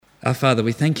Our Father,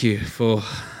 we thank you for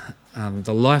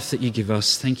the life that you give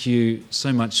us. Thank you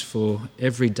so much for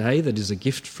every day that is a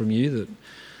gift from you,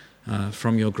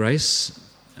 from your grace.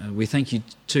 We thank you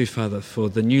too, Father, for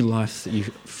the new life that you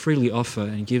freely offer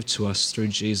and give to us through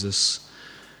Jesus,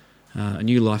 a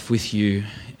new life with you,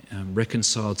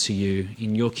 reconciled to you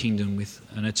in your kingdom with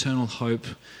an eternal hope,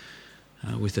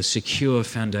 with a secure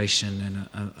foundation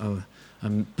and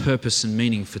a purpose and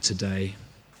meaning for today.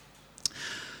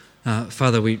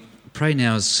 Father, we pray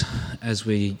now as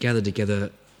we gather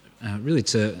together really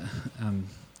to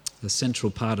the central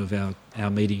part of our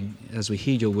meeting, as we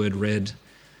hear your word read,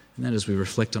 and then as we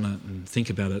reflect on it and think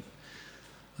about it.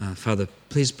 Father,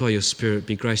 please by your Spirit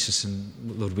be gracious, and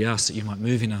Lord, we ask that you might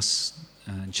move in us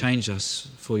and change us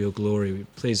for your glory.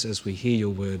 Please, as we hear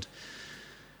your word,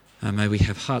 may we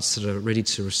have hearts that are ready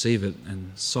to receive it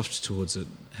and soft towards it.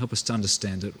 Help us to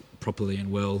understand it properly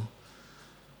and well,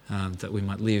 that we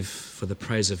might live for the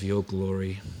praise of your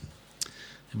glory.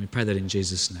 And we pray that in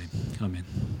Jesus' name. Amen.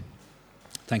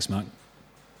 Thanks, Mark.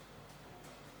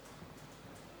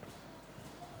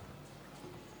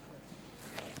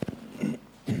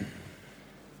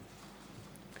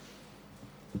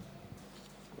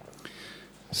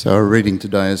 So our reading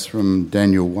today is from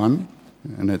Daniel 1,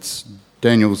 and it's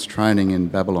Daniel's training in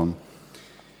Babylon.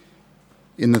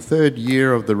 In the 3rd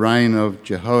year of the reign of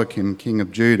Jehoiakim, king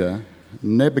of Judah,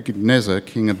 Nebuchadnezzar,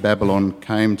 king of Babylon,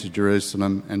 came to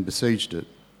Jerusalem and besieged it.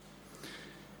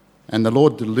 And the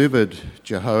Lord delivered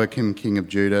Jehoiakim, king of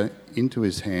Judah, into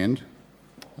his hand,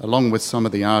 along with some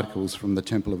of the articles from the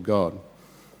temple of God.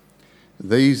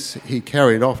 These he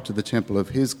carried off to the temple of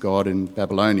his God in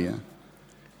Babylonia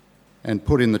and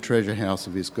put in the treasure house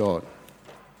of his God.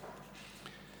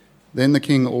 Then the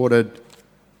king ordered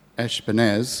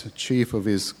Ashpenaz, chief of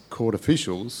his court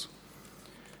officials,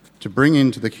 to bring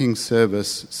into the king's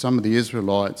service some of the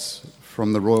Israelites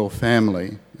from the royal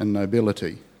family and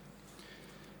nobility.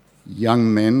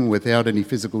 Young men without any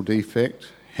physical defect,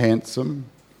 handsome,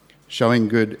 showing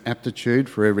good aptitude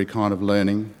for every kind of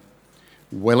learning,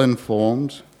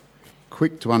 well-informed,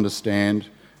 quick to understand,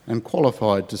 and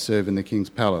qualified to serve in the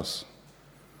king's palace.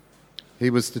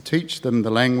 He was to teach them the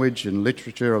language and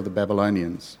literature of the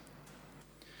Babylonians.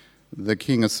 The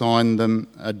king assigned them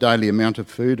a daily amount of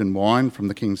food and wine from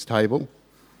the king's table.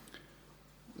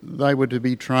 They were to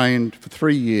be trained for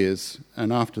 3 years,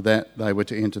 and after that they were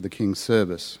to enter the king's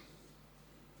service.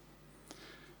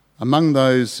 Among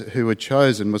those who were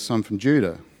chosen were some from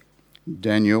Judah: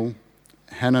 Daniel,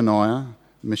 Hananiah,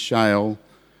 Mishael,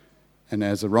 and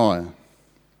Azariah.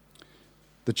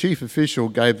 The chief official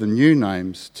gave them new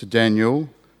names. To Daniel,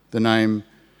 the name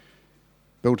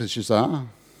Belteshazzar;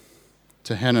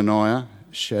 to Hananiah,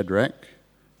 Shadrach;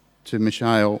 to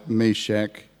Mishael,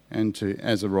 Meshach; and to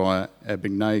Azariah,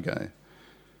 Abednego.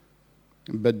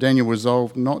 But Daniel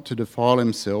resolved not to defile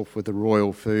himself with the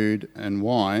royal food and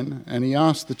wine, and he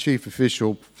asked the chief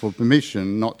official for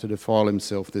permission not to defile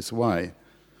himself this way.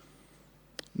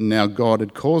 Now God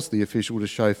had caused the official to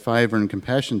show favour and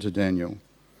compassion to Daniel.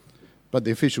 But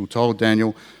the official told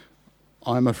Daniel,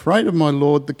 "I am afraid of my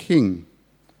lord the king,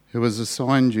 who has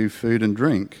assigned you food and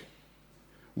drink.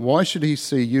 Why should he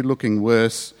see you looking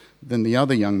worse than the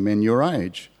other young men your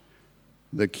age?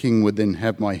 The king would then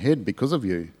have my head because of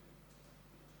you."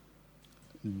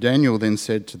 Daniel then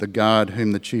said to the guard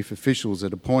whom the chief officials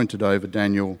had appointed over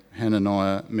Daniel,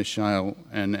 Hananiah, Mishael,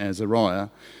 and Azariah,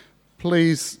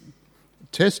 "Please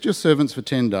test your servants for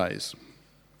 10 days.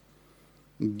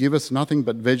 Give us nothing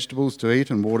but vegetables to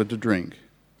eat and water to drink.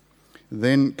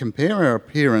 Then compare our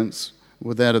appearance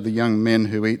with that of the young men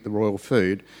who eat the royal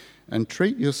food, and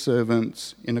treat your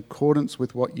servants in accordance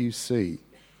with what you see."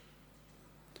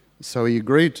 So he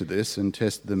agreed to this and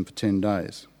tested them for 10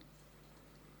 days.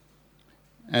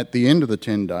 At the end of the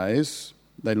 10 days,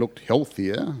 they looked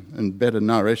healthier and better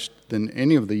nourished than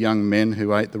any of the young men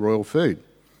who ate the royal food.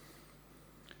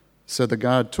 So the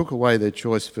guard took away their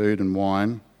choice food and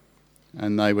wine,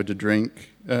 and they were to drink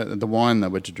the wine they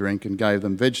were to drink, and gave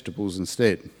them vegetables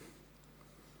instead.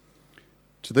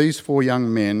 To these 4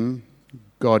 young men,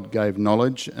 God gave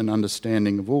knowledge and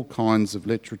understanding of all kinds of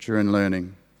literature and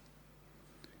learning.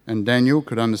 And Daniel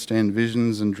could understand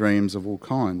visions and dreams of all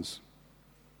kinds.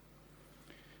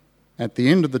 At the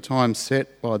end of the time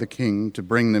set by the king to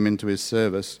bring them into his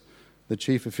service, the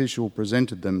chief official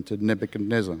presented them to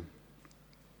Nebuchadnezzar.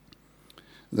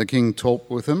 The king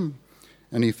talked with them,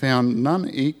 and he found none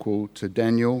equal to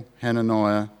Daniel,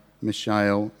 Hananiah,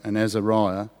 Mishael, and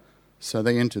Azariah, so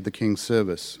they entered the king's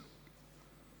service.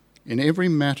 In every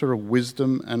matter of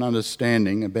wisdom and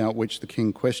understanding about which the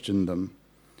king questioned them,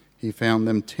 he found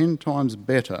them 10 times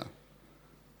better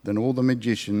than all the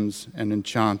magicians and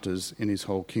enchanters in his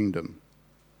whole kingdom.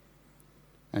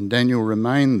 And Daniel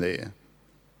remained there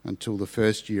until the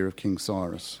first year of King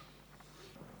Cyrus.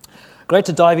 Great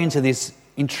to dive into this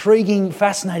intriguing,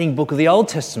 fascinating book of the Old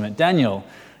Testament, Daniel.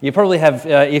 You probably have,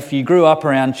 if you grew up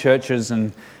around churches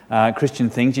and Christian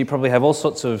things, you probably have all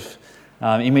sorts of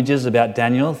images about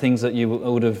Daniel, things that you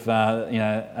would have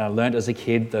learned as a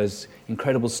kid, those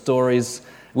incredible stories,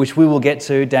 which we will get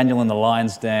to, Daniel in the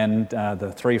lion's den,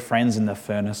 the three friends in the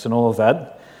furnace and all of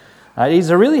that. It is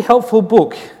a really helpful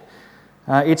book.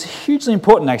 It's hugely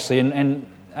important, actually, and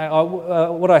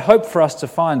what I hope for us to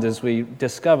find as we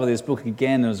discover this book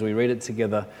again, as we read it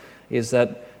together, is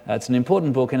that it's an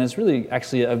important book, and it's really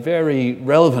actually a very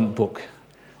relevant book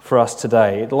for us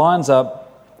today. It lines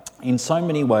up in so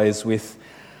many ways with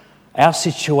our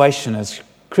situation as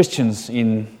Christians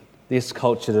in this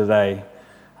culture today.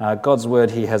 God's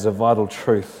word here has a vital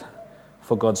truth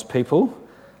for God's people,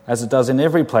 as it does in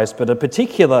every place, but a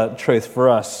particular truth for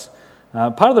us.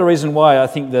 Part of the reason why I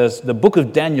think the book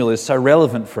of Daniel is so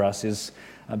relevant for us is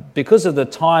because of the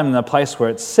time and the place where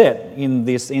it's set in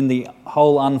the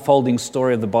whole unfolding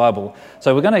story of the Bible.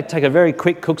 So we're going to take a very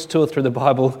quick Cook's tour through the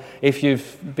Bible. If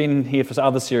you've been here for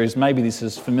other series, maybe this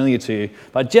is familiar to you.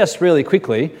 But just really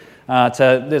quickly,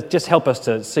 to just help us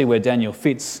to see where Daniel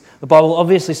fits. The Bible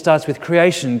obviously starts with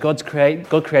creation. God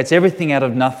creates everything out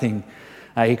of nothing.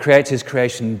 He creates his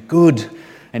creation good,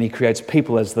 and he creates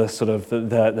people as the sort of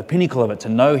the pinnacle of it, to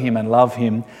know him and love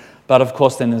him. But of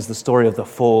course then there's the story of the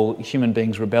fall. Human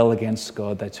beings rebel against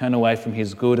God. They turn away from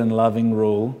his good and loving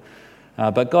rule.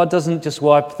 But God doesn't just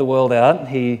wipe the world out.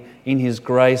 He, in his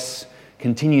grace,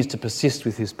 continues to persist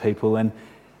with his people. And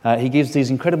he gives these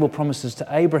incredible promises to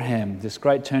Abraham, this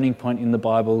great turning point in the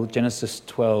Bible, Genesis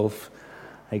 12.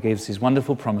 He gives these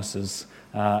wonderful promises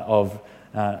of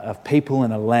people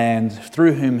and a land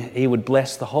through whom he would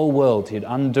bless the whole world. He'd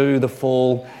undo the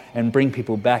fall and bring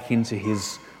people back into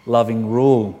his loving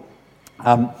rule.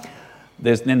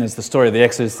 There's the story of the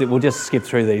Exodus. We'll just skip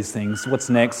through these things. What's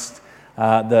next?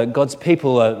 God's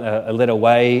people are led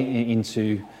away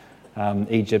into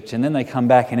Egypt, and then they come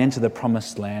back and enter the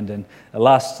promised land. And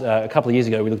a couple of years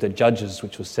ago, we looked at Judges,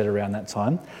 which was set around that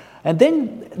time. And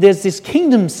then there's this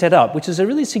kingdom set up, which is a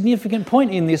really significant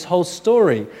point in this whole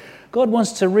story. God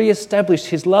wants to re-establish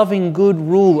his loving, good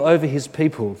rule over his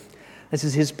people. This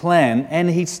is his plan. And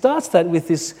he starts that with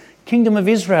this kingdom of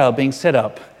Israel being set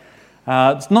up.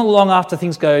 It's not long after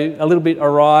things go a little bit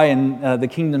awry and the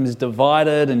kingdom is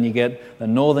divided, and you get the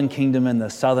northern kingdom and the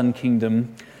southern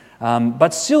kingdom.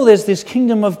 But still there's this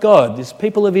kingdom of God, this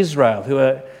people of Israel who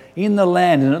are in the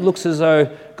land, and it looks as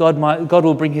though God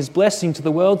will bring his blessing to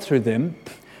the world through them.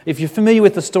 If you're familiar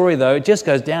with the story, though, it just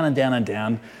goes down and down and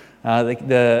down.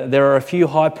 There are a few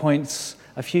high points,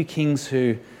 a few kings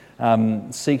who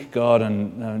seek God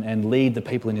and lead the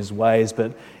people in his ways,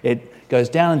 but it goes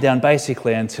down and down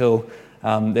basically until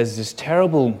there's this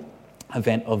terrible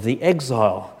event of the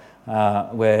exile,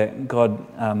 where God,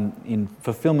 in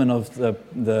fulfillment of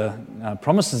the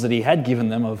promises that he had given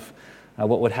them of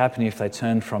what would happen if they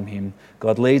turned from him,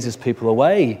 God leads his people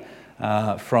away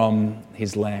from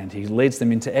his land. He leads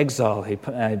them into exile. He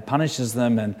punishes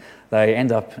them, and they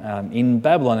end up in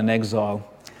Babylon in exile.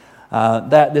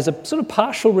 That there's a sort of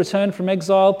partial return from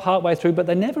exile partway through, but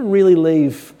they never really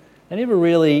leave. They never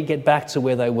really get back to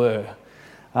where they were.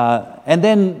 And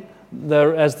then,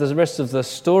 as the rest of the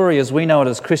story, as we know it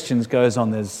as Christians, goes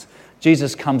on,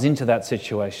 Jesus comes into that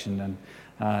situation,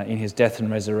 and in his death and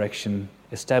resurrection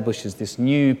establishes this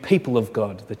new people of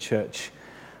God, the church.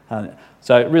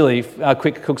 So really, a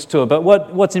quick Cook's tour. But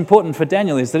what's important for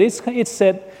Daniel is that it's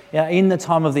set in the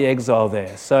time of the exile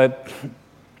there. So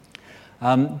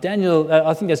Daniel,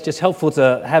 I think that's just helpful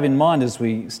to have in mind as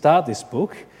we start this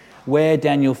book, where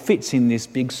Daniel fits in this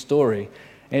big story.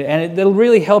 And it'll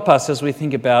really help us as we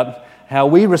think about how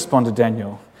we respond to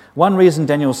Daniel. One reason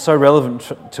Daniel is so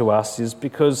relevant to us is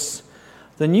because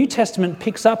the New Testament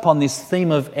picks up on this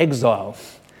theme of exile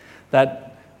that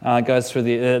goes through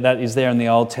that is there in the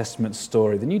Old Testament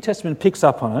story. The New Testament picks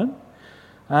up on it,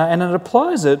 and it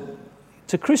applies it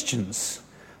to Christians,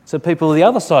 to people on the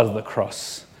other side of the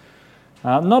cross.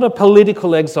 Not a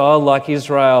political exile like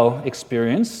Israel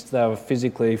experienced. They were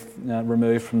physically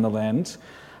removed from the land,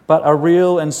 but a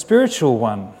real and spiritual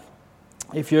one.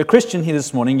 If you're a Christian here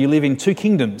this morning, you live in two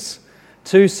kingdoms,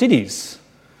 two cities.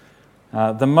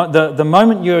 The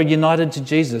moment you're united to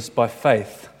Jesus by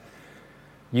faith,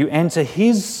 you enter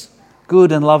his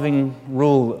good and loving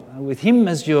rule with him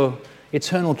as your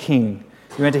eternal king.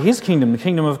 You enter his kingdom, the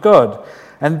kingdom of God.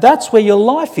 And that's where your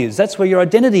life is. That's where your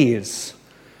identity is.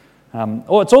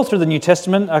 It's all through the New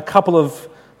Testament. A couple of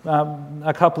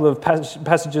a couple of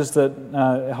passages that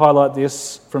highlight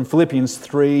this from Philippians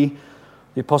 3.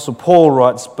 The Apostle Paul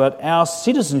writes, "But our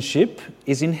citizenship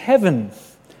is in heaven,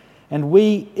 and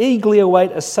we eagerly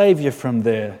await a Saviour from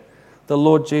there, the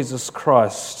Lord Jesus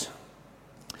Christ."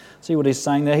 See what he's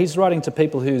saying there? He's writing to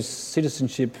people whose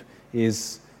citizenship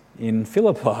is in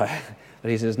Philippi. But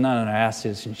he says, no, our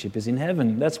citizenship is in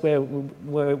heaven. That's where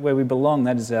we belong.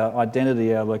 That is our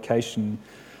identity, our location,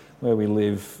 where we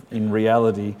live in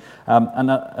reality.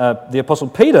 The Apostle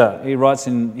Peter, he writes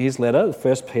in his letter,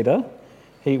 1 Peter,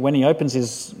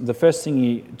 the first thing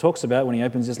he talks about when he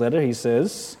opens his letter, he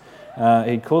says,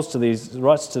 writes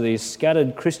to these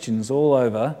scattered Christians all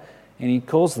over, and he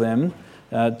calls them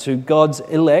to God's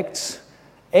elect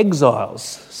exiles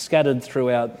scattered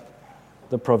throughout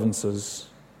the provinces.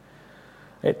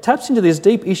 It taps into this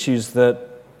deep issue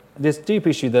that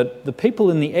the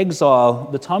people in the exile,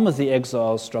 the time of the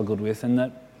exile, struggled with, and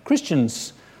that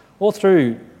Christians all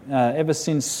through, ever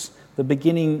since the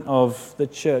beginning of the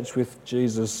church with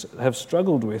Jesus, have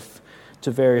struggled with to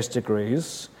various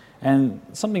degrees, and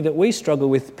something that we struggle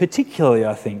with particularly,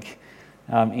 I think,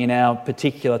 in our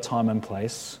particular time and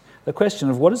place. The question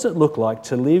of what does it look like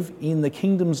to live in the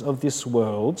kingdoms of this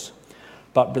world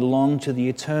but belong to the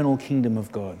eternal kingdom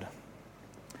of God?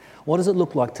 What does it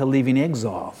look like to live in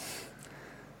exile,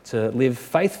 to live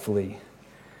faithfully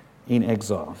in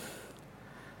exile?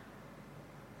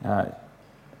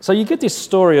 So you get this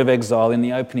story of exile in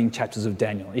the opening chapters of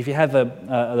Daniel. If you have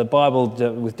the Bible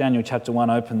with Daniel chapter 1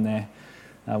 open there,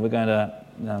 we're going to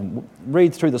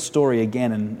read through the story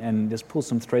again and just pull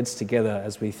some threads together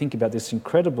as we think about this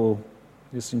incredible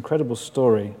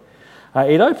story.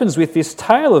 It opens with this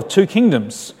tale of two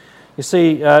kingdoms. You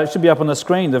see, it should be up on the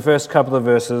screen, the first couple of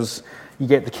verses. You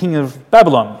get the king of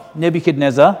Babylon,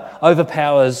 Nebuchadnezzar,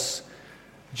 overpowers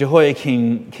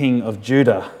Jehoiakim, king of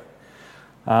Judah.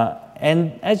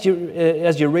 And as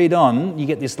you read on, you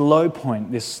get this low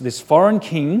point. This foreign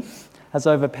king has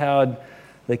overpowered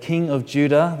the king of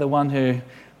Judah, the one who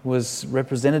was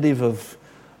representative of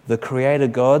the Creator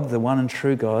God, the one and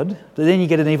true God. But then you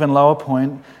get an even lower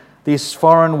point. This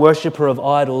foreign worshipper of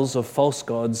idols, of false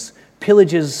gods,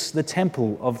 pillages the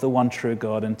temple of the one true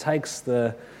God and takes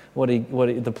the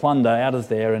plunder out of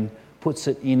there and puts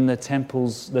it in the temple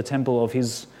of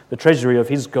the treasury of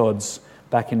his gods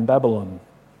back in Babylon.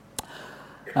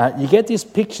 You get this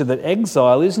picture that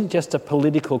exile isn't just a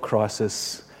political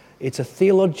crisis, it's a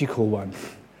theological one.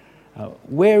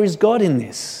 Where is God in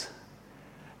this?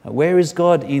 Where is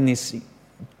God in this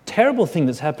terrible thing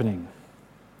that's happening?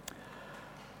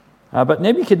 But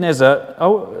Nebuchadnezzar,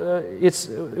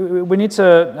 we need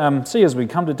to see as we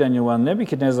come to Daniel 1,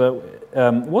 Nebuchadnezzar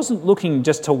wasn't looking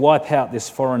just to wipe out this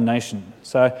foreign nation.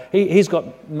 So he's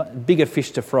got bigger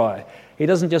fish to fry. He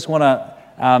doesn't just want to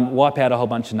wipe out a whole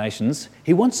bunch of nations.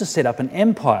 He wants to set up an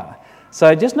empire.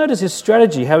 So just notice his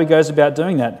strategy, how he goes about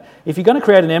doing that. If you're going to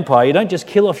create an empire, you don't just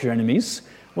kill off your enemies.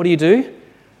 What do?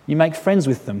 You make friends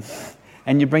with them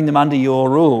and you bring them under your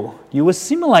rule. You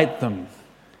assimilate them.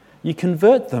 You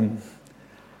convert them.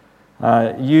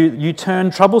 You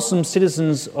turn troublesome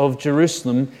citizens of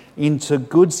Jerusalem into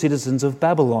good citizens of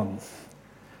Babylon.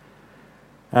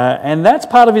 And that's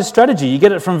part of his strategy. You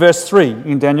get it from verse 3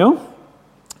 in Daniel.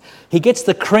 He gets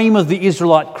the cream of the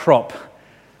Israelite crop.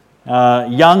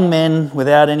 Young men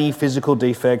without any physical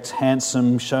defect,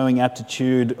 handsome, showing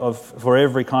aptitude for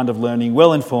every kind of learning,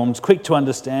 well-informed, quick to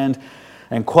understand,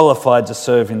 and qualified to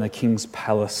serve in the king's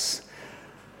palace.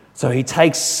 So he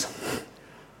takes,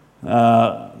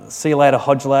 see you later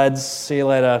Hodge lads, see you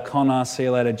later Connor, see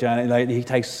you later Jonah. He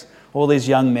takes all these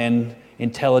young men,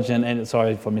 intelligent, and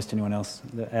sorry if I missed anyone else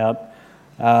out.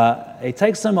 He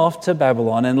takes them off to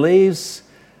Babylon and leaves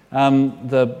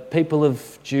the people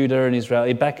of Judah and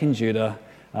Israel back in Judah.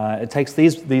 It takes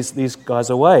these guys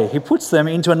away. He puts them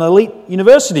into an elite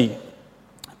university,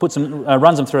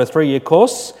 runs them through a 3-year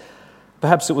course.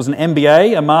 Perhaps it was an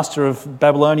MBA, a Master of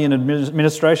Babylonian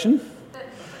Administration.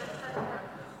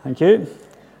 Thank you.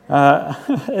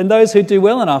 And those who do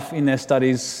well enough in their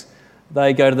studies,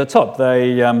 they go to the top.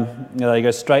 They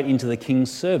go straight into the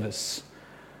king's service.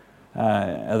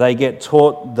 They get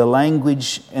taught the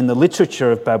language and the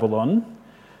literature of Babylon,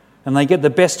 and they get the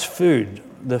best food,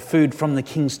 the food from the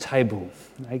king's table.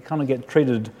 They kind of get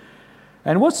treated.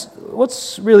 And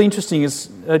what's really interesting is,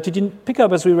 did you pick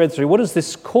up as we read through, what does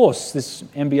this course, this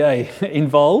MBA,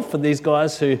 involve for these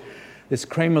guys this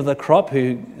cream of the crop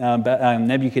who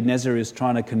Nebuchadnezzar is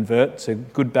trying to convert to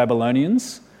good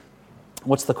Babylonians?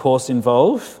 What's the course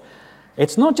involve?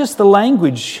 It's not just the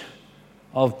language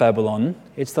of Babylon,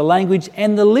 it's the language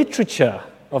and the literature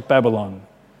of Babylon.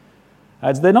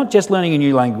 They're not just learning a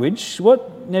new language.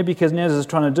 What Nebuchadnezzar is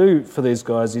trying to do for these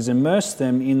guys is immerse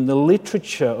them in the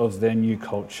literature of their new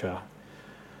culture.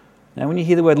 Now, when you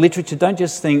hear the word literature, don't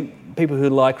just think people who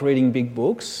like reading big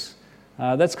books.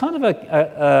 That's kind of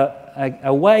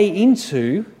a way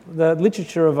into the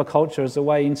literature of a culture, is a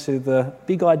way into the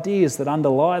big ideas that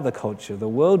underlie the culture, the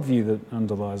worldview that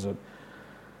underlies it.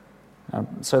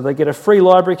 So they get a free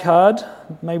library card,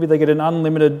 maybe they get an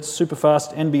unlimited super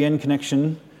fast NBN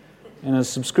connection and a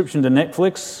subscription to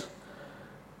Netflix.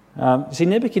 See,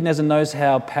 Nebuchadnezzar knows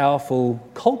how powerful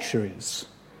culture is,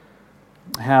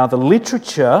 how the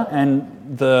literature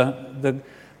and the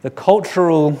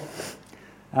cultural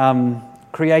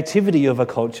creativity of a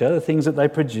culture, the things that they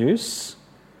produce,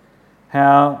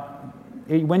 how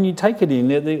when you take it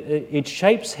in, it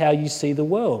shapes how you see the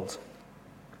world.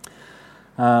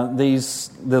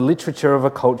 The literature of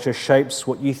a culture shapes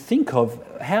what you think of,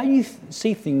 how you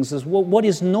see things as what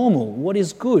is normal, what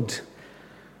is good,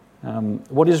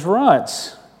 what is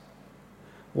right,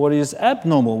 what is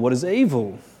abnormal, what is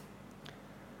evil.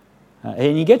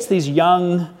 And you get these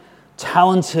young,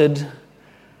 talented,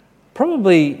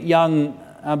 probably young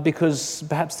because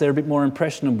perhaps they're a bit more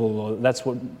impressionable, or that's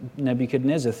what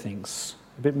Nebuchadnezzar thinks,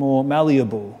 a bit more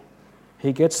malleable.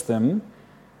 He gets them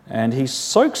and he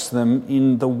soaks them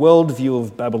in the worldview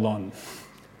of Babylon.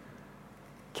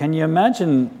 Can you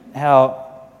imagine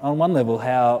how, on one level,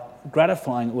 how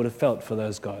gratifying it would have felt for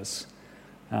those guys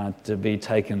to be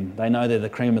taken? They know they're the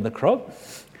cream of the crop.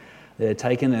 They're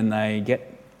taken and they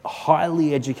get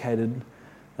highly educated.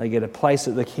 They get a place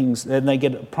at the king's, and they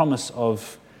get a promise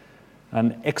of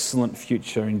an excellent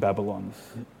future in Babylon.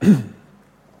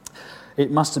 It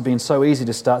must have been so easy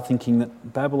to start thinking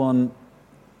that Babylon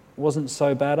wasn't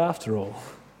so bad after all.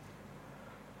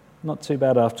 Not too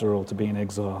bad after all to be in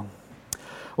exile.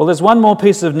 Well, there's one more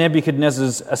piece of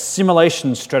Nebuchadnezzar's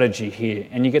assimilation strategy here,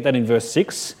 and you get that in verse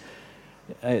 6.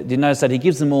 Do you notice that he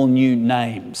gives them all new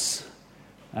names?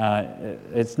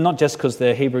 It's not just because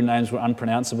their Hebrew names were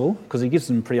unpronounceable, because he gives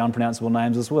them pretty unpronounceable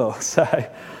names as well.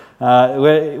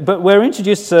 But we're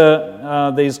introduced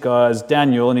to these guys,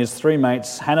 Daniel and his three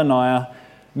mates, Hananiah,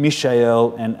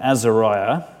 Mishael, and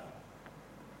Azariah.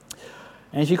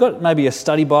 And if you've got maybe a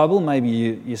study Bible, maybe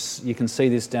you can see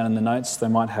this down in the notes they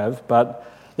might have, but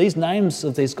these names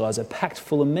of these guys are packed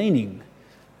full of meaning.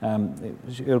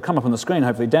 It'll come up on the screen,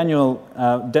 hopefully. Daniel,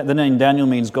 the name Daniel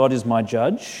means God is my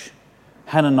judge.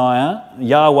 Hananiah,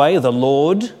 Yahweh, the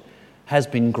Lord, has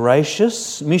been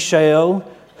gracious. Mishael,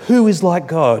 who is like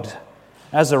God?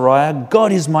 Azariah,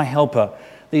 God is my helper.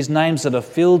 These names that are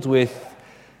filled with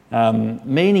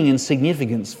meaning and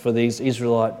significance for these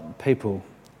Israelite people.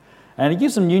 And he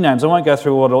gives them new names. I won't go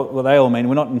through what they all mean.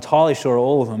 We're not entirely sure of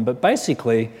all of them. But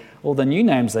basically, all the new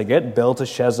names they get,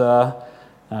 Belteshazzar,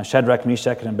 Shadrach,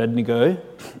 Meshach, and Abednego,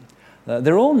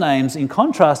 they're all names, in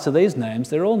contrast to these names,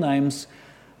 they're all names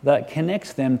that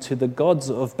connect them to the gods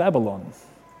of Babylon.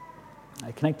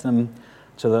 They connect them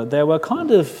to there were kind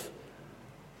of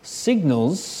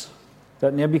signals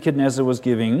that Nebuchadnezzar was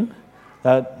giving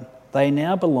that they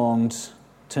now belonged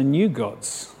to new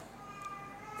gods,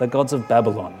 the gods of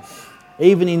Babylon.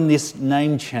 Even in this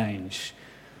name change,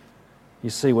 you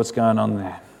see what's going on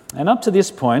there. And up to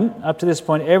this point,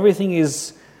 everything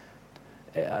is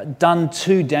done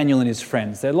to Daniel and his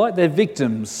friends. They're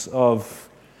victims of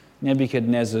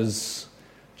Nebuchadnezzar's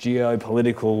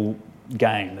geopolitical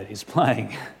game that he's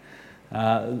playing.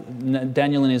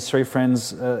 Daniel and his three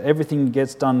friends, everything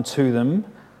gets done to them.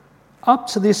 Up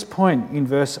to this point in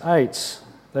verse 8,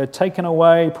 they're taken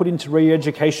away, put into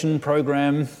re-education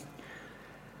program.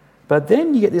 But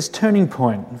then you get this turning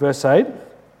point, verse 8.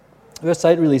 Verse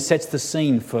 8 really sets the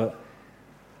scene for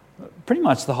pretty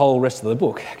much the whole rest of the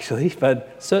book, actually,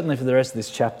 but certainly for the rest of this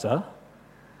chapter.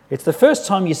 It's the first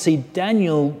time you see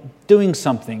Daniel doing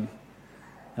something.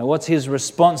 Now, what's his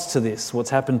response to this? What's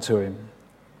happened to him?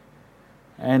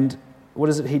 And what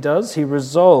is it he does? He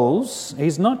resolves.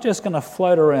 He's not just going to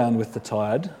float around with the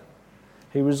tide.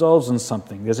 He resolves on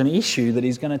something. There's an issue that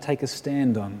he's going to take a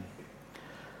stand on.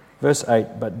 Verse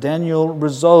 8, but Daniel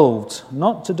resolved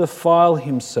not to defile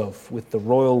himself with the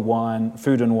royal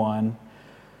food and wine,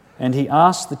 and he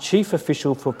asked the chief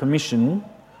official for permission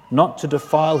not to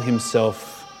defile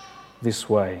himself this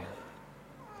way.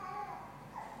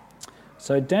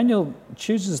 So Daniel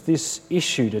chooses this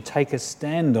issue to take a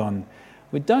stand on.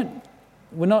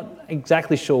 We're not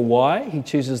exactly sure why he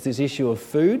chooses this issue of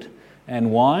food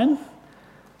and wine.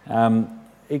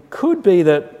 It could be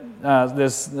that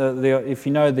if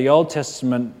you know the Old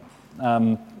Testament,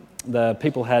 the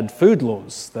people had food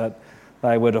laws that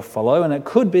they were to follow, and it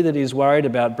could be that he's worried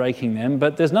about breaking them,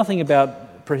 but there's nothing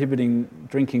about prohibiting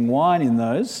drinking wine in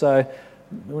those, so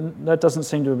that doesn't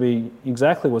seem to be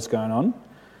exactly what's going on.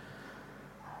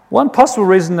 One possible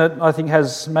reason that I think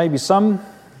has maybe some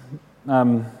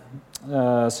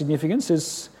significance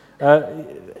is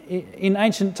in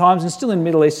ancient times and still in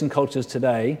Middle Eastern cultures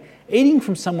today, eating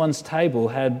from someone's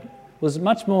table was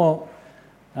much more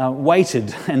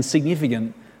weighted and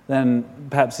significant than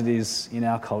perhaps it is in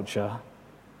our culture.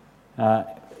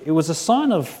 It was a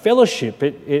sign of fellowship,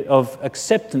 of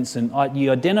acceptance, and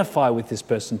you identify with this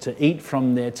person to eat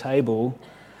from their table.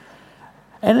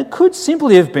 And it could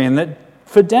simply have been that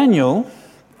for Daniel,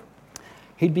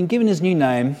 he'd been given his new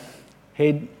name,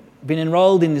 he'd been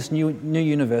enrolled in this new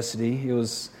university, he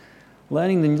was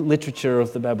learning the literature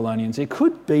of the Babylonians. It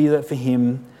could be that for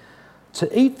him,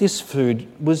 to eat this food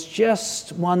was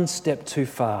just one step too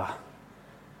far.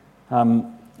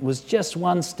 Was just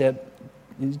one step,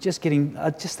 just getting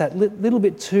just that little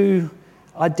bit too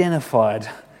identified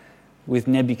with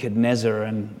Nebuchadnezzar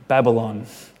and Babylon.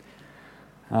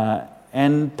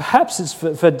 And perhaps it's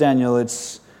for Daniel,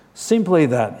 it's simply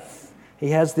that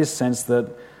he has this sense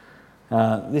that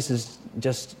this is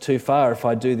just too far. If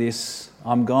I do this,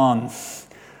 I'm gone.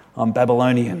 I'm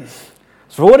Babylonian.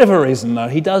 So for whatever reason, though,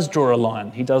 he does draw a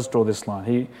line. He does draw this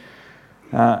line.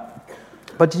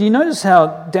 But did you notice how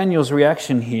Daniel's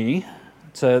reaction here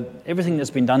to everything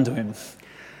that's been done to him?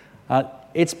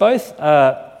 It's both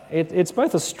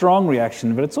a strong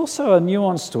reaction, but it's also a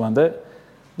nuanced one.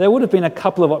 There would have been a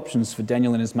couple of options for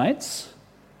Daniel and his mates.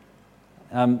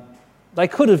 They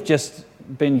could have just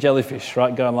been jellyfish,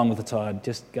 right? Go along with the tide.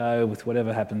 Just go with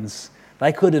whatever happens.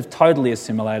 They could have totally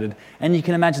assimilated. And you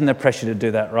can imagine the pressure to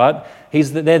do that, right?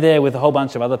 They're there with a whole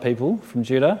bunch of other people from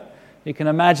Judah. You can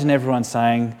imagine everyone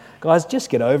saying, guys,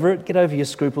 just get over it. Get over your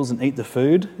scruples and eat the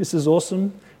food. This is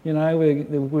awesome. You know,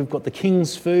 we've got the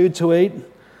king's food to eat.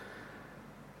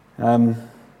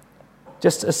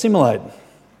 Just assimilate.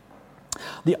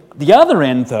 The other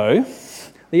end, though,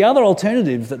 the other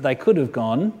alternative that they could have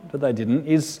gone, but they didn't,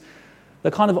 is the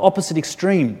kind of opposite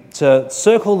extreme, to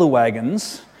circle the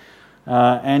wagons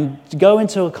and go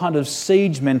into a kind of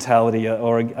siege mentality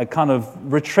or a kind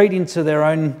of retreat into their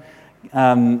own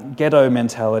ghetto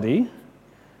mentality.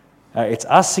 It's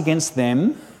us against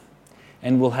them,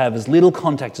 and we'll have as little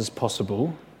contact as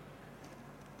possible.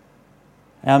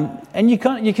 And you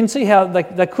can see how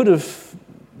they could have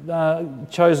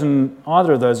chosen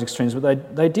either of those extremes,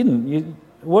 but they didn't.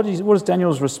 What is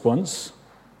Daniel's response?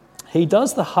 He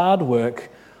does the hard work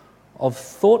of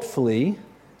thoughtfully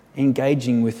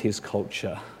engaging with his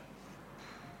culture.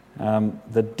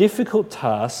 The difficult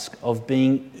task of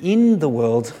being in the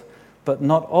world but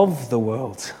not of the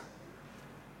world.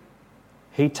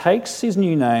 He takes his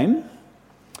new name,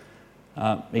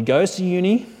 he goes to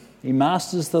uni, he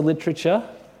masters the literature,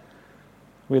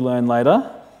 we learn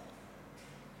later.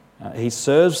 He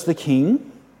serves the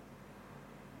king.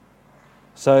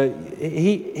 So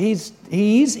he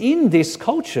is in this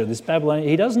culture, this Babylonian.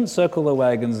 He doesn't circle the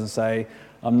wagons and say,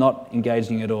 I'm not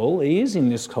engaging at all. He is in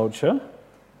this culture.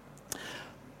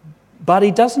 But he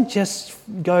doesn't just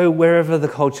go wherever the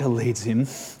culture leads him.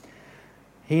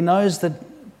 He knows that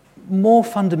more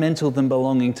fundamental than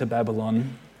belonging to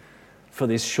Babylon for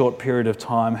this short period of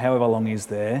time, however long he's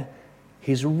there,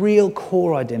 his real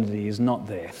core identity is not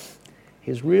there.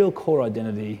 His real core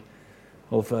identity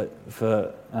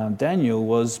for Daniel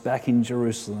was back in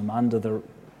Jerusalem under the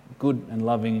good and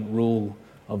loving rule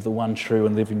of the one true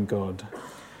and living God.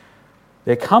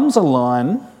 There comes a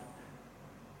line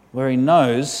where he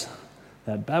knows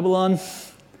that Babylon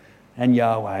and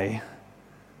Yahweh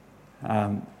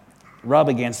rub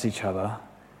against each other,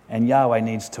 and Yahweh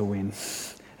needs to win.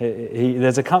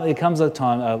 There comes a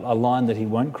line that he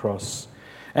won't cross.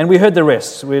 And we heard the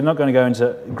rest. We're not going to go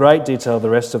into great detail the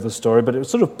rest of the story, but it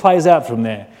sort of plays out from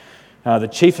there. The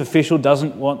chief official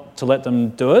doesn't want to let them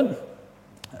do it.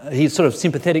 He's sort of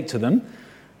sympathetic to them,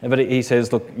 but he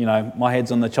says, look, you know, my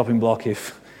head's on the chopping block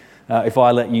if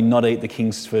I let you not eat the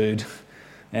king's food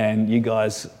and you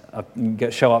guys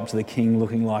show up to the king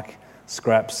looking like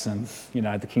scraps and, you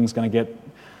know, the king's going to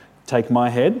take my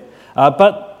head.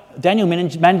 But Daniel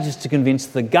manages to convince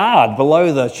the guard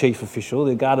below the chief official,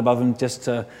 the guard above him, just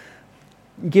to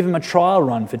give him a trial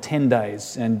run for 10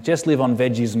 days and just live on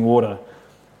veggies and water.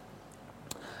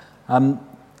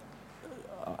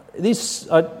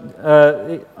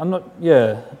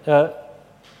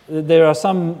 There are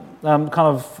some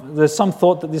there's some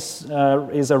thought that this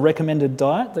is a recommended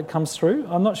diet that comes through.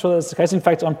 I'm not sure that's the case. In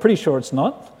fact, I'm pretty sure it's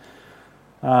not.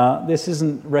 This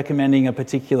isn't recommending a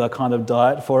particular kind of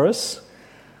diet for us.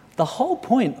 The whole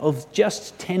point of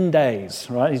just 10 days,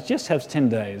 right? He just has 10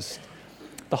 days.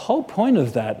 The whole point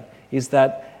of that is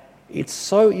that it's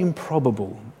so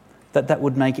improbable that that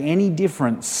would make any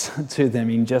difference to them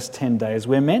in just 10 days.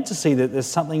 We're meant to see that there's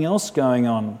something else going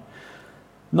on.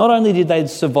 Not only did they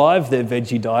survive their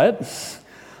veggie diet,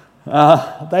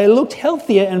 they looked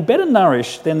healthier and better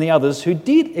nourished than the others who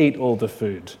did eat all the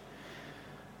food.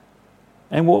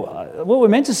 And what we're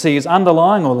meant to see is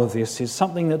underlying all of this is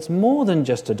something that's more than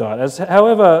just a diet.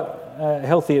 However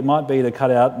healthy it might be to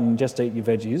cut out and just eat your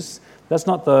veggies, that's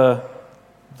not the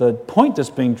point that's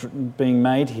being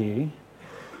made here.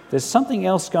 There's something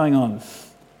else going on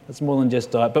that's more than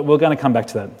just diet, but we're going to come back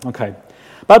to that. Okay.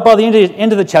 But by the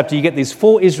end of the chapter, you get these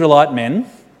 4 Israelite men,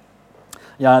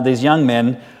 these young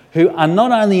men, who are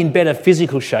not only in better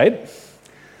physical shape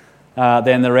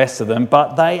than the rest of them,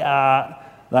 but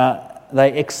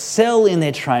they excel in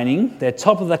their training. They're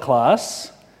top of the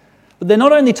class. But they're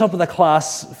not only top of the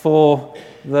class for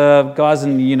the guys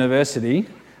in the university.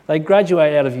 They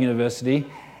graduate out of university,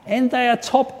 and they are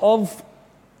top of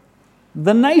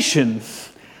the nation.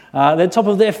 They're top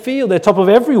of their field. They're top of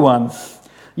everyone.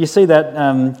 You see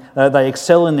that they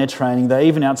excel in their training. They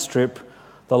even outstrip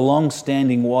the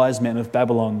long-standing wise men of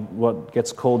Babylon, what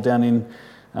gets called down in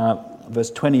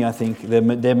verse 20, I think.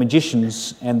 They're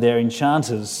magicians and they're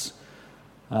enchanters.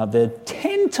 They're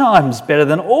 10 times better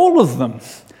than all of them.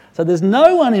 So there's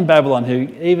no one in Babylon who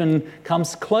even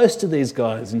comes close to these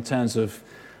guys in terms of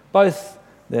both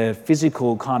their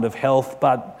physical kind of health,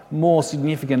 but more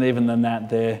significant even than that,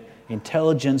 their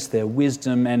intelligence, their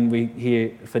wisdom, and we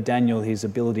hear for Daniel his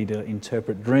ability to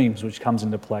interpret dreams, which comes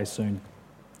into play soon.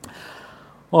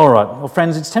 All right, well,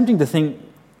 friends, it's tempting to think,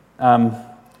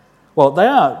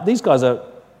 these guys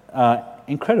are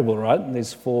incredible, right?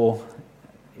 These 4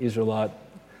 Israelite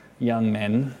young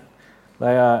men.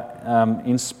 They are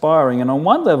inspiring, and on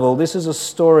one level, this is a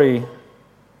story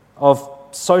of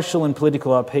social and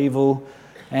political upheaval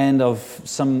and of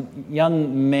some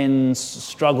young men's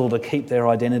struggle to keep their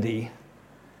identity.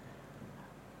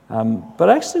 But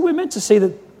actually we're meant to see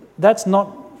that that's not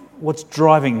what's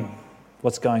driving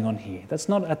what's going on here. That's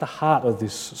not at the heart of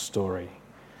this story.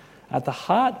 At the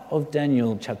heart of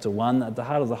Daniel chapter 1, at the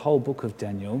heart of the whole book of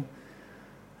Daniel,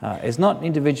 is not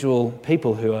individual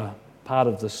people who are part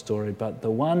of the story, but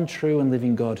the one true and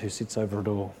living God who sits over it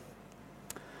all.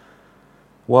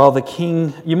 While the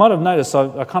king, you might have noticed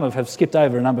I kind of have skipped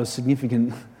over a number of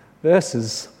significant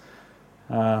verses.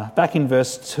 Back in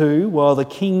verse 2, while the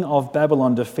king of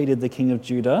Babylon defeated the king of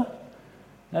Judah,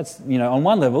 that's, on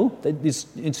one level,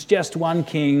 it's just one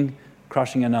king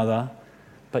crushing another,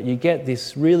 but you get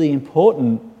this really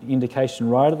important indication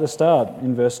right at the start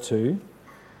in verse 2.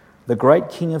 The great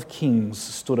King of Kings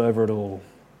stood over it all.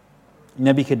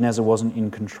 Nebuchadnezzar wasn't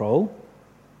in control.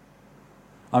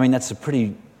 I mean, that's a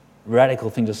pretty radical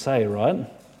thing to say, right?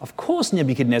 Of course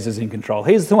Nebuchadnezzar's in control.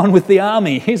 He's the one with the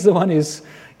army. He's the one who's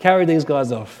carried these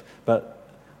guys off. But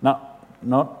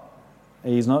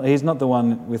he's not the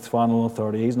one with final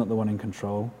authority. He's not the one in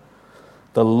control.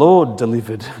 The Lord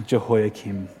delivered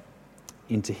Jehoiakim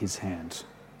into his hand.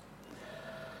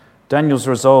 Daniel's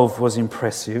resolve was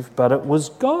impressive, but it was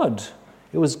God.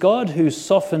 It was God who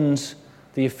softened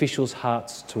the officials'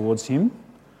 hearts towards him.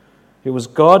 It was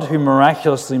God who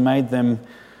miraculously made them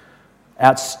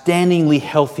outstandingly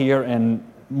healthier and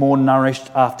more nourished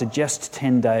after just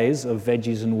 10 days of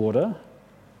veggies and water.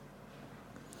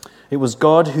 It was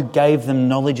God who gave them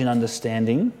knowledge and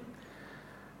understanding.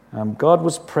 God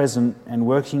was present and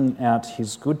working out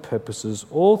his good purposes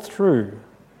all through.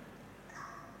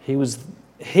 He was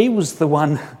the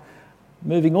one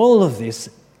moving all of this,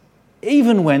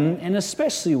 even when, and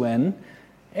especially when,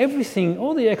 everything,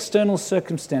 all the external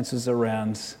circumstances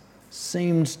around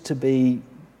seemed to be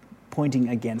pointing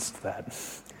against that,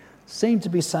 seemed to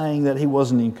be saying that he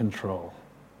wasn't in control.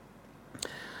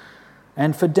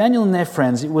 And for Daniel and their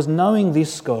friends, it was knowing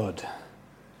this God,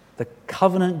 the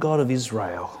covenant God of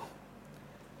Israel.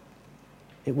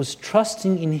 It was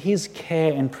trusting in his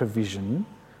care and provision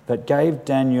that gave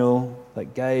Daniel,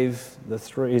 that gave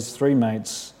his 3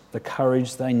 mates the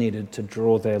courage they needed to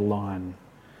draw their line.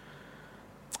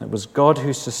 It was God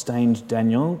who sustained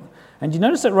Daniel. And you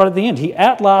notice that right at the end, he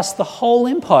outlasts the whole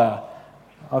empire.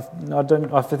 I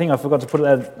think I forgot to put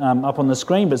that up on the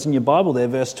screen, but it's in your Bible there,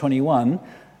 verse 21.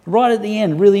 Right at the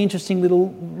end, really interesting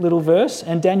little verse.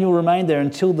 And Daniel remained there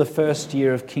until the first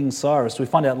year of King Cyrus. We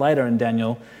find out later in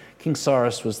Daniel, King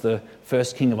Cyrus was the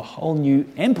first king of a whole new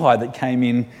empire that came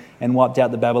in and wiped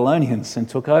out the Babylonians and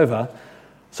took over.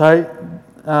 So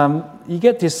you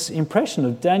get this impression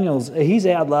of he's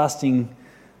outlasting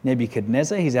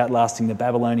Nebuchadnezzar, he's outlasting the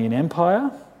Babylonian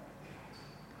Empire.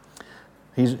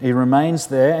 He remains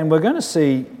there, and we're going to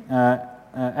see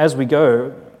as we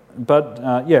go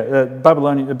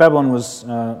Babylon was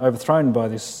overthrown by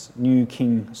this new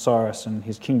king Cyrus and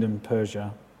his kingdom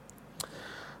Persia.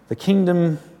 The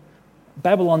kingdom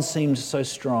Babylon seemed so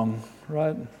strong,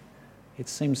 right? It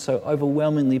seemed so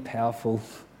overwhelmingly powerful.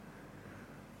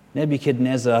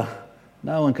 Nebuchadnezzar,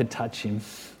 no one could touch him.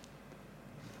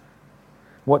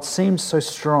 What seemed so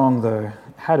strong, though,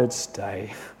 had its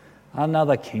day.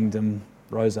 Another kingdom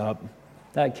rose up.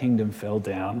 That kingdom fell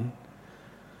down.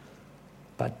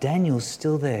 But Daniel's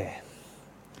still there.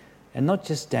 And not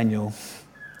just Daniel,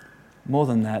 more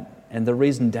than that. And the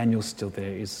reason Daniel's still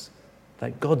there is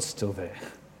that God's still there.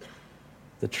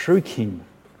 The true king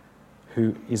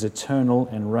who is eternal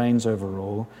and reigns over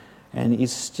all and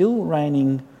is still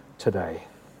reigning today.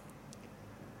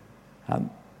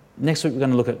 Next week we're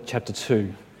going to look at chapter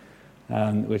 2,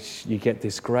 which you get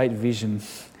this great vision,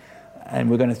 and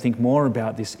we're going to think more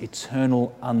about this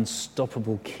eternal,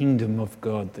 unstoppable kingdom of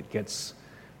God that gets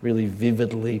really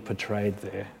vividly portrayed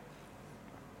there.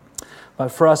 But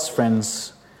for us,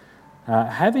 friends,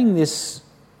 having this,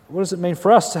 what does it mean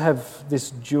for us to have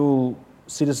this dual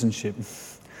citizenship?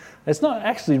 It's not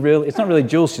really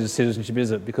dual citizenship, is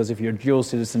it? Because if you're a dual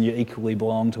citizen, you equally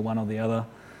belong to one or the other.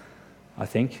 I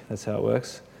think that's how it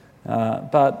works.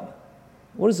 But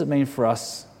what does it mean for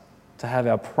us to have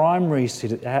our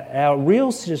our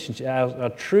real citizenship, our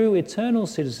true eternal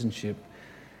citizenship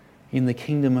in the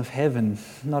kingdom of heaven,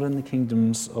 not in the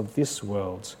kingdoms of this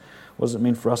world? What does it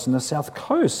mean for us in the South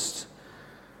Coast?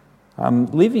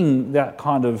 Living that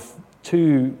kind of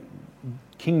two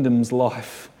kingdoms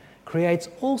life creates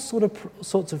all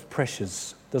sorts of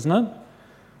pressures, doesn't it?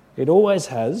 It always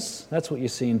has. That's what you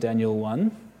see in Daniel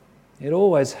 1. It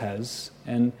always has.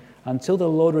 And until the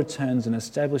Lord returns and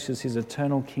establishes his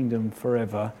eternal kingdom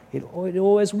forever, it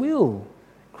always will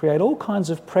create all kinds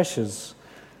of pressures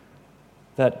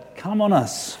that come on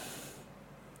us.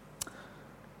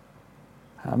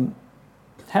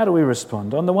 How do we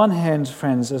respond? On the one hand,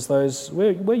 friends, as those,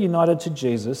 we're united to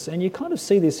Jesus, and you kind of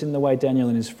see this in the way Daniel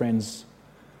and his friends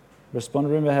respond.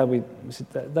 Remember how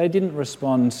they didn't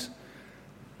respond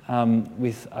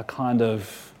with a kind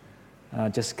of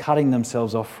just cutting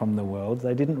themselves off from the world.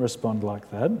 They didn't respond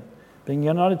like that. Being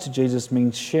united to Jesus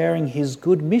means sharing his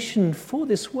good mission for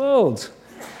this world.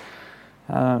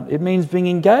 It means being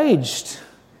engaged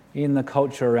in the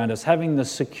culture around us, having the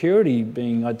security,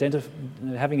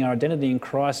 having our identity in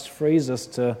Christ frees us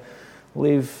to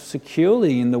live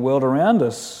securely in the world around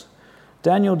us.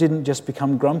 Daniel didn't just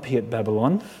become grumpy at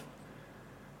Babylon.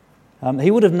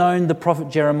 He would have known the prophet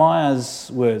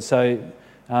Jeremiah's words. So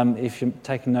if you're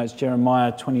taking notes,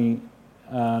 Jeremiah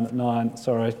 29,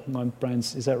 sorry, my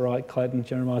brain's, is that right, Clayton?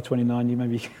 Jeremiah 29, you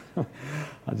maybe,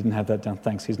 I didn't have that down,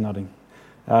 thanks, he's nodding.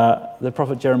 The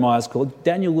prophet Jeremiah's call.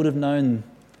 Daniel would have known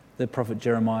the prophet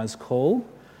Jeremiah's call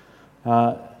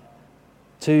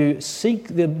to seek,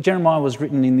 Jeremiah was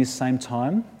written in this same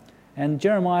time, and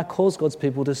Jeremiah calls God's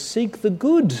people to seek the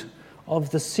good of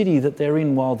the city that they're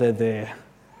in while they're there,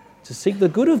 to seek the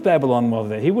good of Babylon while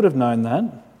they're there. He would have known that.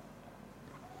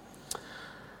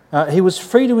 He was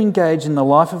free to engage in the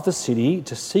life of the city,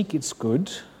 to seek its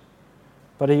good,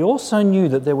 but he also knew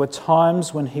that there were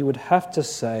times when he would have to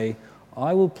say,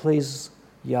 I will please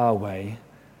Yahweh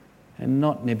and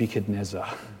not Nebuchadnezzar.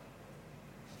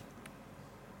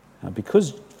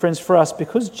 Because, friends, for us,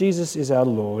 because Jesus is our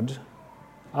Lord,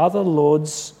 other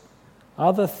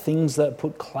things that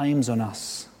put claims on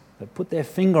us, that put their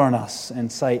finger on us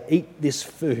and say, eat this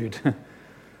food,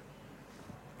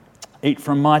 eat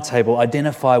from my table,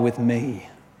 identify with me.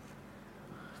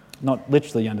 Not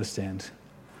literally, understand.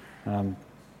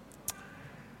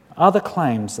 Other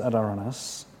claims that are on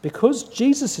us, because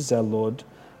Jesus is our Lord,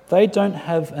 they don't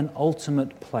have an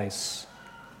ultimate place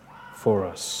for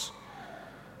us.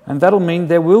 And that'll mean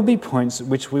there will be points at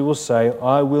which we will say,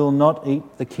 I will not eat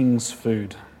the king's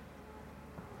food.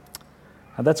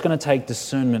 And that's going to take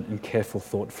discernment and careful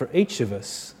thought for each of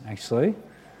us, actually.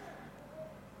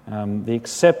 The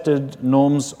accepted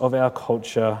norms of our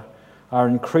culture are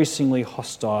increasingly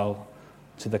hostile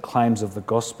to the claims of the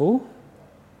gospel.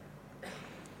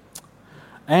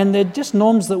 And they're just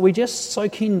norms that we just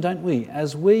soak in, don't we?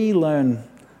 As we learn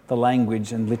the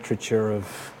language and literature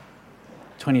of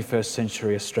 21st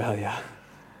century Australia,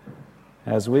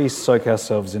 as we soak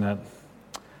ourselves in it.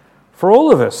 For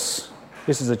all of us,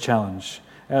 this is a challenge.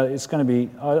 It's going to be,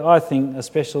 I think,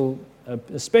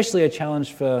 especially a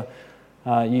challenge for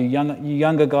you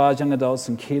younger guys, young adults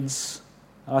and kids.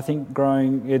 I think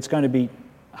it's going to be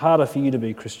harder for you to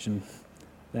be Christian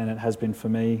than it has been for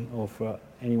me or for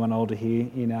anyone older here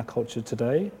in our culture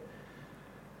today.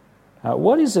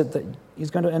 What is it that is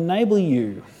going to enable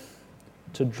you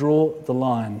to draw the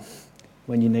line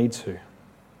when you need to.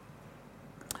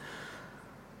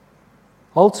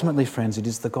 Ultimately, friends, it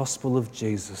is the gospel of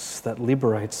Jesus that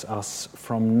liberates us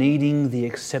from needing the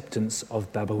acceptance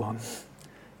of Babylon,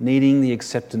 needing the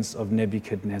acceptance of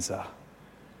Nebuchadnezzar.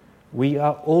 We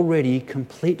are already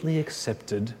completely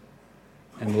accepted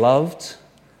and loved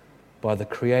by the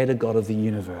Creator God of the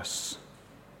universe.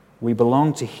 We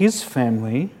belong to His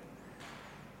family,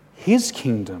 His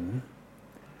kingdom.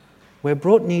 We're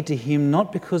brought near to Him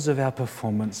not because of our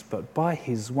performance, but by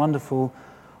His wonderful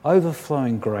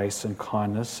overflowing grace and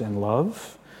kindness and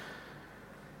love.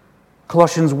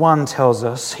 Colossians 1 tells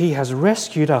us He has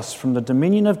rescued us from the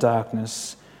dominion of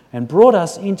darkness and brought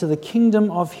us into the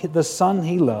kingdom of the Son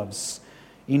He loves,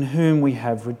 in whom we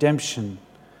have redemption,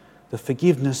 the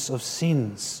forgiveness of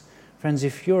sins. Friends,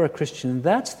 if you're a Christian,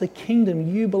 that's the kingdom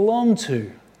you belong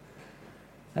to.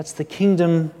 That's the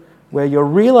kingdom where your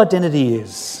real identity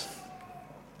is.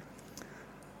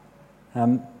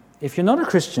 If you're not a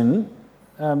Christian,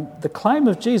 the claim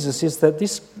of Jesus is that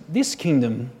this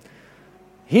kingdom,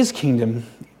 His kingdom,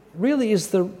 really is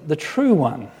the true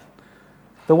one,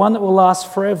 the one that will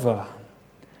last forever.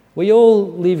 We all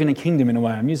live in a kingdom in a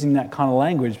way. I'm using that kind of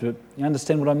language, but you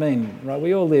understand what I mean, right?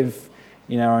 We all live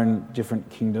in our own different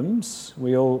kingdoms.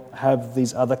 We all have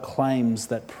these other claims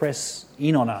that press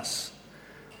in on us,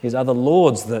 these other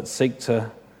lords that seek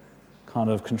to kind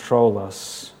of control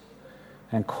us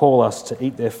and call us to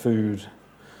eat their food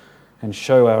and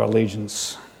show our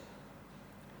allegiance.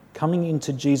 Coming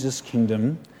into Jesus'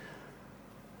 kingdom,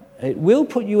 it will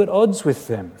put you at odds with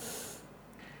them.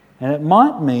 And it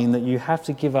might mean that you have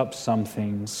to give up some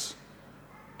things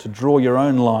to draw your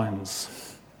own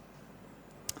lines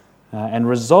and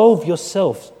resolve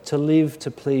yourself to live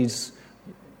to please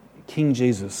King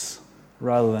Jesus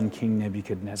rather than King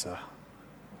Nebuchadnezzar.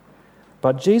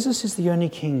 But Jesus is the only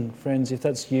king, friends, if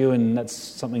that's you and that's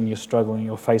something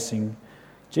you're facing.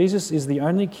 Jesus is the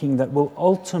only king that will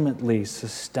ultimately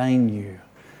sustain you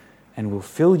and will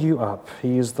fill you up.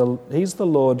 He's the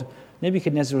Lord.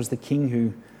 Nebuchadnezzar was the king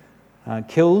who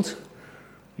killed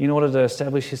in order to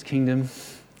establish his kingdom.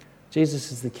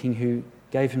 Jesus is the king who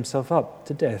gave himself up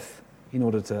to death in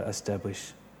order to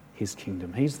establish his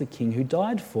kingdom. He's the king who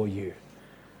died for you,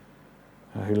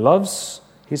 who loves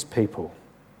his people.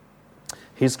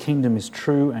 His kingdom is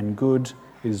true and good.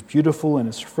 It is beautiful and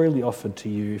it's freely offered to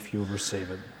you if you'll receive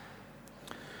it.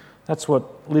 That's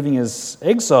what living as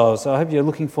exiles. I hope you're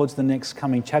looking forward to the next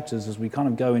coming chapters as we kind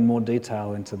of go in more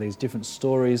detail into these different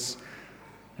stories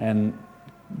and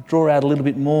draw out a little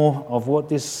bit more of what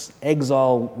this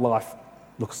exile life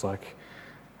looks like.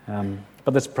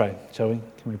 But let's pray, shall we?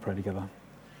 Can we pray together?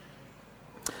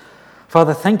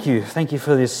 Father, thank you. Thank you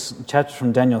for this chapter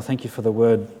from Daniel. Thank you for the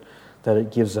word that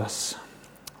it gives us.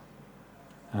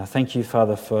 Thank you,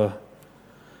 Father,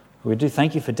 we do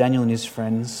thank you for Daniel and his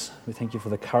friends. We thank you for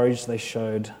the courage they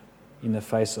showed in the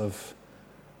face of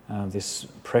this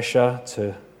pressure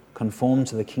to conform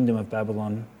to the kingdom of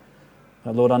Babylon.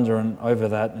 Lord, under and over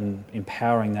that and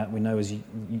empowering that, we know is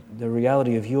the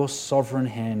reality of your sovereign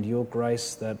hand, your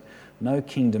grace that no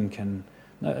kingdom can,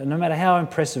 no matter how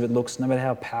impressive it looks, no matter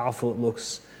how powerful it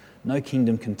looks, no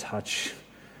kingdom can touch.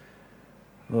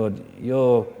 Lord,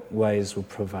 your ways will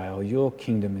prevail. Your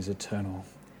kingdom is eternal.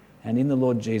 And in the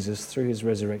Lord Jesus, through his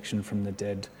resurrection from the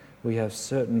dead, we have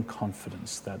certain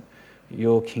confidence that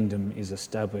your kingdom is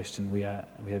established and we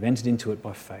have entered into it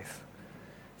by faith.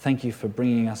 Thank you for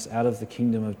bringing us out of the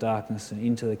kingdom of darkness and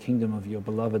into the kingdom of your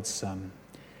beloved Son,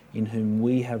 in whom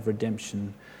we have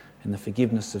redemption and the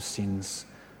forgiveness of sins.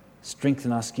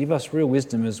 Strengthen us, give us real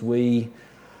wisdom as we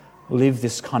live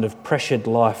this kind of pressured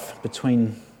life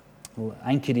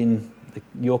anchored in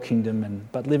your kingdom,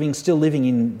 but still living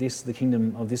in the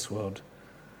kingdom of this world.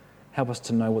 Help us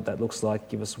to know what that looks like.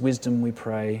 Give us wisdom, we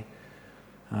pray.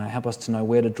 Help us to know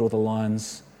where to draw the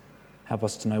lines. Help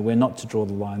us to know where not to draw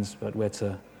the lines, but where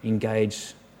to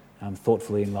engage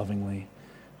thoughtfully and lovingly.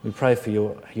 We pray for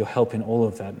your help in all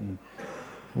of that, and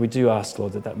we do ask,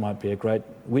 Lord, that might be a great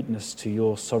witness to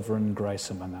your sovereign grace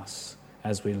among us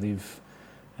as we live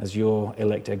as your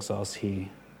elect exiles here.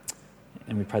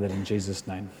 And we pray that in Jesus'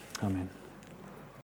 name. Amen.